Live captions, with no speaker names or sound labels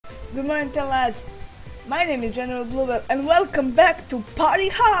Good morning, lads. My name is General Bluebell, and welcome back to Party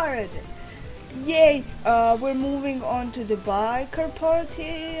Hard. Yay! We're moving on to the biker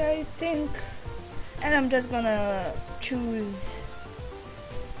party, I think, and I'm just gonna choose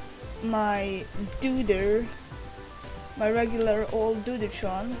my duder, my regular old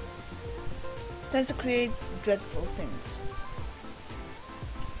Dudertron. Tends to create dreadful things.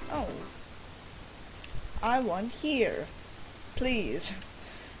 Oh, I want here, please.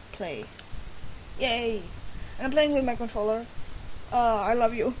 Play. Yay! And I'm playing with my controller. I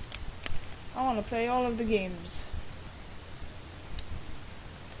love you. I want to play all of the games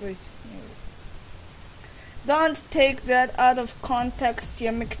with you. Don't take that out of context, you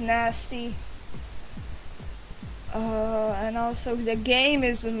McNasty. And also the game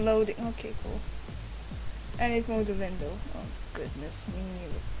isn't loading. Okay, cool. And it moved the window. Oh goodness me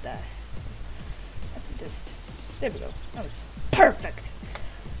with that. Let me just. There we go. That was perfect.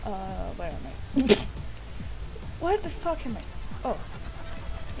 Where am I? Where the fuck am I? Oh.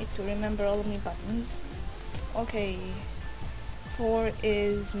 Need to remember all of my buttons. Okay. 4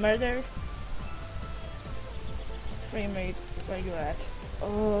 is murder. Frame rate, where you at?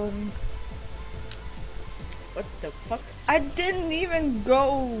 What the fuck? I didn't even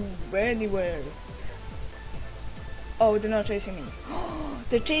go anywhere. Oh, they're not chasing me.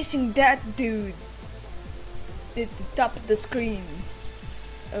 They're chasing that dude at the top of the screen.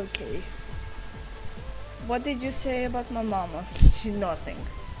 Okay. What did you say about my mama? She's nothing.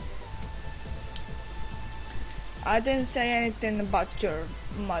 I didn't say anything about your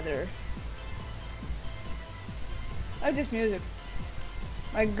mother. I like this music.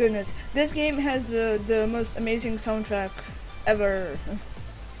 My goodness. This game has the most amazing soundtrack ever.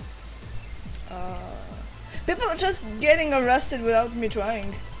 People are just getting arrested without me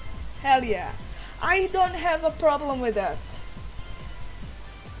trying. Hell yeah. I don't have a problem with that.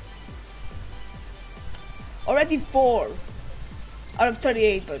 Already 4 out of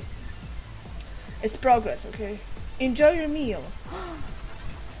 38, but it's progress, okay? Enjoy your meal.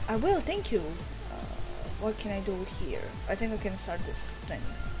 I will, thank you. What can I do here? I think I can start this thing.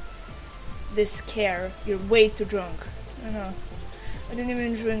 This scare. You're way too drunk. I know. I didn't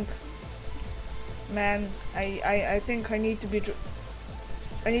even drink. Man, I think I need to be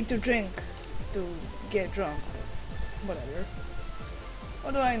I need to drink to get drunk. Whatever.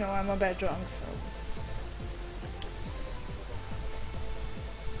 What do I know? I'm a bad drunk, so.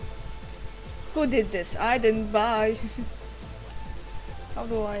 Who did this? I didn't buy. How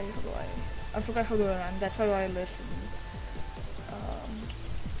do I forgot how to run. That's how I listen.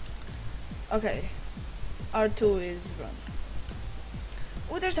 Okay. R2 is run.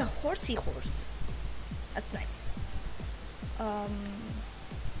 Oh, there's a horsey horse. That's nice.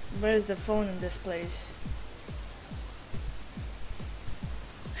 Where's the phone in this place?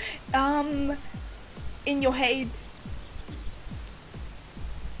 In your head.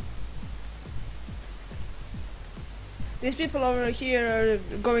 These people over here are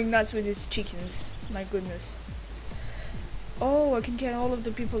going nuts with these chickens. My goodness. Oh, I can get all of the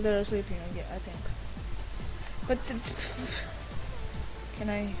people that are sleeping, I think. But can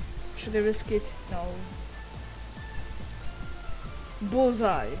I? Should I risk it? No.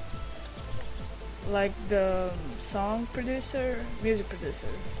 Bullseye. Like the song producer, music producer.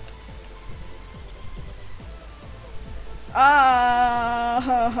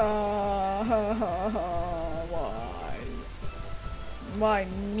 Why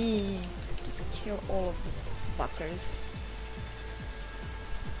me? Just kill all of the fuckers.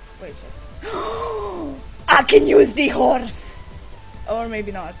 Wait a second. I can use the horse! Or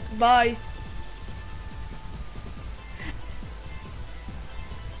maybe not. Bye.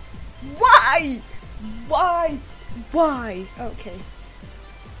 Why? Why? Okay.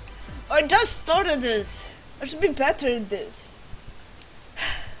 I just started this. I should be better at this.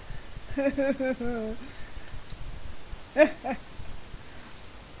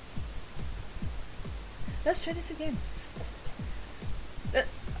 Let's try this again.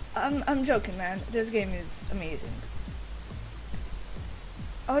 I'm joking, man. This game is amazing.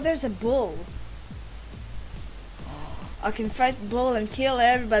 Oh, there's a bull. I can fight the bull and kill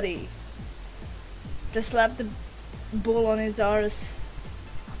everybody. Just slap the bull on his arse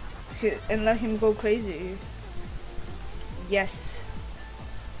and let him go crazy. Yes.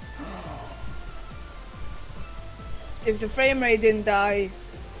 If the frame rate didn't die,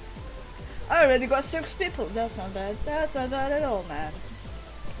 I already got 6 people. That's not bad. That's not bad at all, man.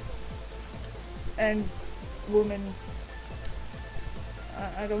 And women.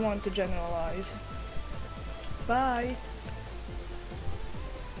 I don't want to generalize. Bye.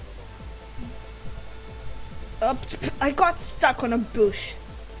 I got stuck on a bush.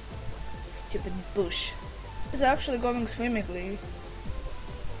 stupid bush. This is actually going swimmingly.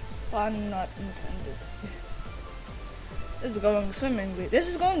 Pun not intended. This is going swimmingly. This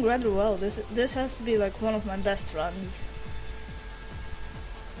is going rather well. This has to be like one of my best runs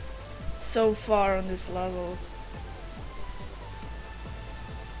so far on this level.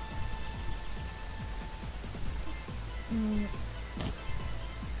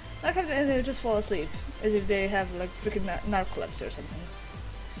 Like if they just fall asleep, as if they have like freaking narcolepsy or something.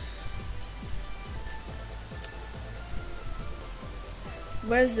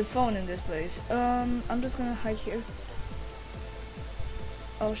 Where's the phone in this place? I'm just gonna hide here.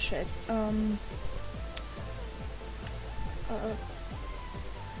 Oh shit.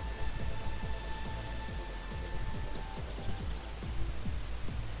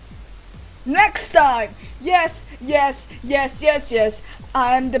 Next time! Yes, yes, yes, yes, yes.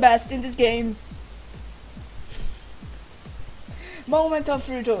 I'm the best in this game. Moment of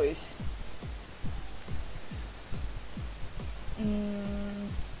rejoice.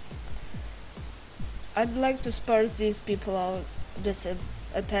 I'd like to sparse these people out just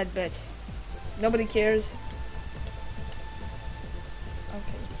a tad bit. Nobody cares.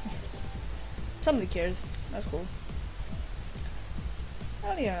 Okay. Somebody cares. That's cool.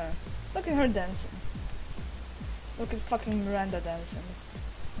 Hell yeah. Look at her dancing. Look at fucking Miranda dancing.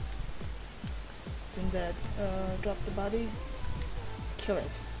 Isn't that, drop the body? Kill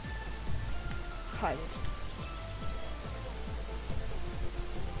it. Hide it.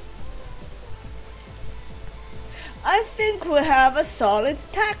 I think we have a solid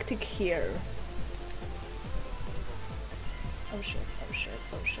tactic here. Oh shit, oh shit,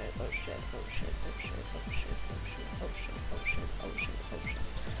 oh shit, oh shit, oh shit, oh shit, oh shit, oh shit, oh shit, oh shit, oh shit, oh shit.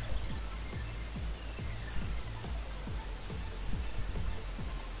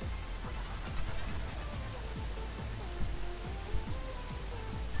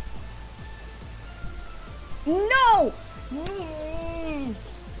 No!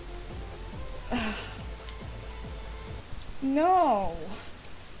 No!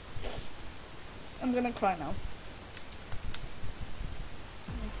 I'm gonna cry now.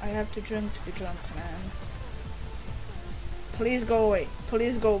 I have to drink to be drunk, man. Please go away.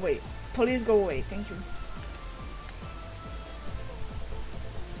 Please go away. Please go away. Thank you.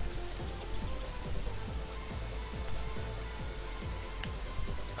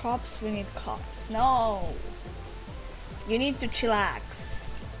 Cops, we need cops. No! You need to chillax.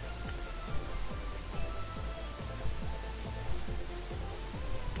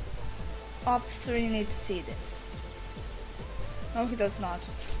 Officer, you need to see this. No, he does not.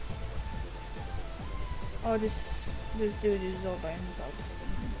 Oh, this dude is all by himself.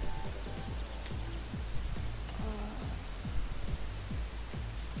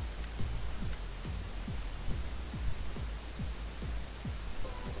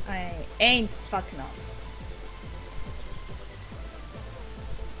 I ain't fucking up.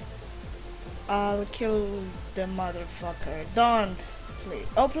 I'll kill the motherfucker. Don't, please.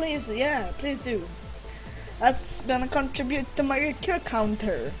 Oh, please, yeah, please do. That's gonna contribute to my kill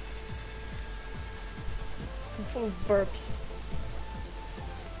counter. I'm full of burps.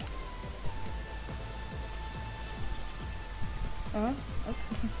 Oh.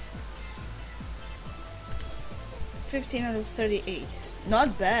 15 out of 38.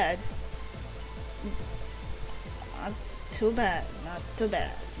 Not bad. Not too bad. Not too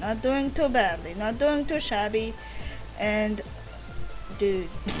bad. Not doing too badly. Not doing too shabby. And dude,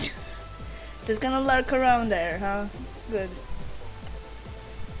 just gonna lurk around there, huh? Good.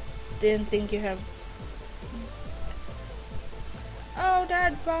 Didn't think you have. Oh,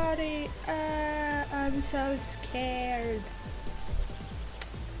 that body. I'm so scared.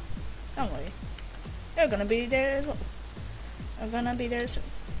 Don't worry. You're gonna be there as well. I'm gonna be there soon.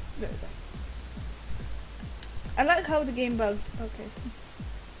 There we go. I like how the game bugs. Okay.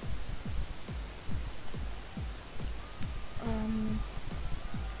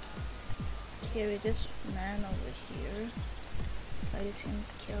 Carry this man over here. Let him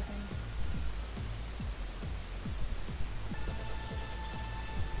kill him.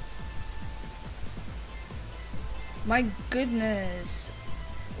 My goodness.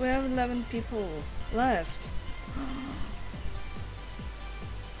 We have 11 people left.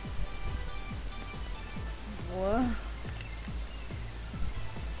 What?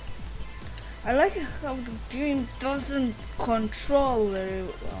 I like how the game doesn't control very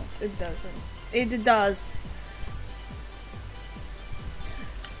well. It doesn't. It does.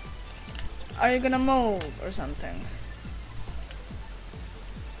 Are you gonna move or something?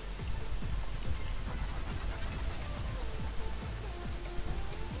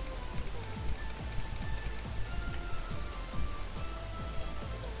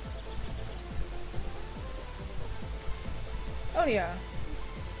 Oh yeah.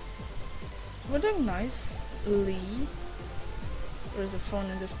 We're doing nice. Lee. There's a phone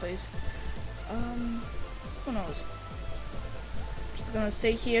in this place. Who knows? Just gonna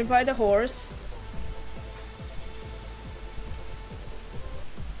stay here by the horse.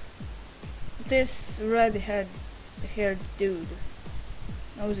 This red-haired dude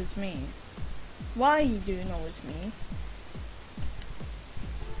knows it's me. Why do you know it's me?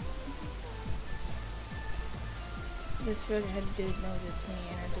 This red-haired dude knows it's me,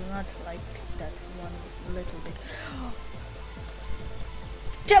 and I do not like that one little bit.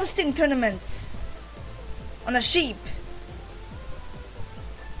 Jousting tournament on a sheep.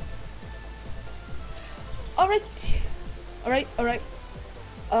 Alright.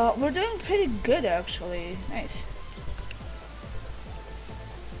 We're doing pretty good actually. Nice.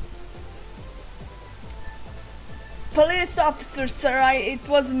 Police officer, sir, it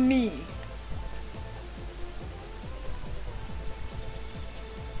was me.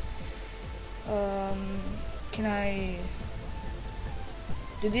 Can I...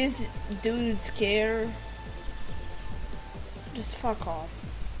 Do these dudes care? Just fuck off.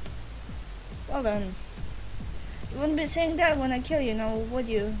 Well then. You wouldn't be saying that when I kill you, no, would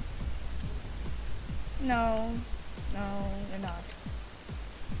you? No, you're not.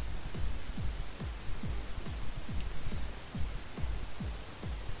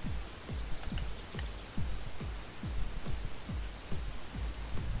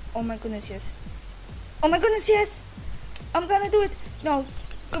 Oh my goodness, yes. Oh my goodness, yes! I'm gonna do it! No!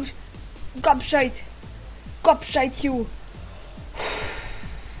 Gobshite! Gobshite you!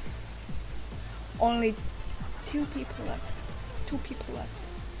 Only 2 people left. 2 people left.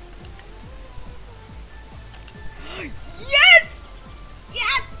 Yes!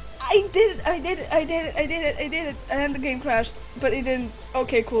 Yes! I did it! And the game crashed. But it didn't.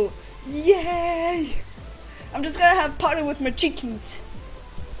 Okay, cool. Yay! I'm just gonna have party with my chickens.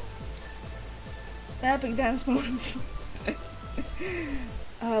 Epic dance moves.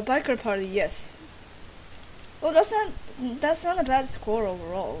 Biker party, yes. Well, that's not a bad score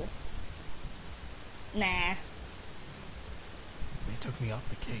overall. Nah. They took me off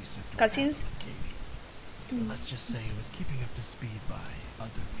the case after Cutscenes? Katie. But let's just say I was keeping up to speed by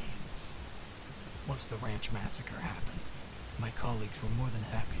other means. Once the ranch massacre happened, my colleagues were more than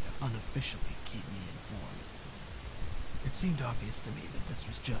happy to unofficially keep me informed. It seemed obvious to me that this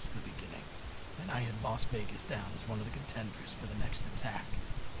was just the beginning, and I had Las Vegas down as one of the contenders for the next attack.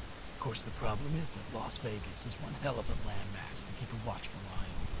 Of course, the problem is that Las Vegas is one hell of a landmass to keep a watchful eye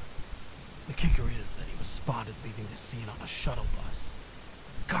over. The kicker is that he was spotted leaving the scene on a shuttle bus.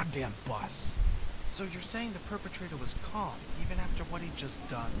 Goddamn bus! So you're saying the perpetrator was calm, even after what he'd just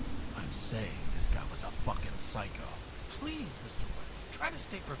done? I'm saying this guy was a fucking psycho. Please, Mr. West, try to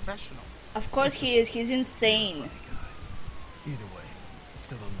stay professional. Of course he is. He's insane. Funny guy. Either way, I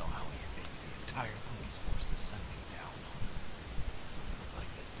still don't know how he evaded the entire police force descending down on him. It was like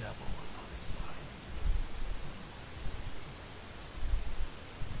the devil was on his side.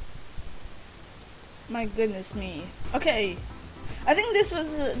 My goodness me. Okay, I think this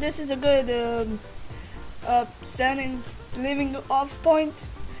is a good leaving off point.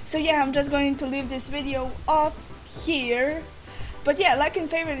 So yeah, I'm just going to leave this video off here. But yeah, like and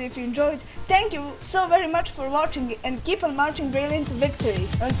favorite if you enjoyed. Thank you so very much for watching and keep on marching brilliant to victory.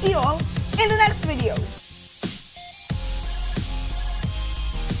 And see you all in the next video.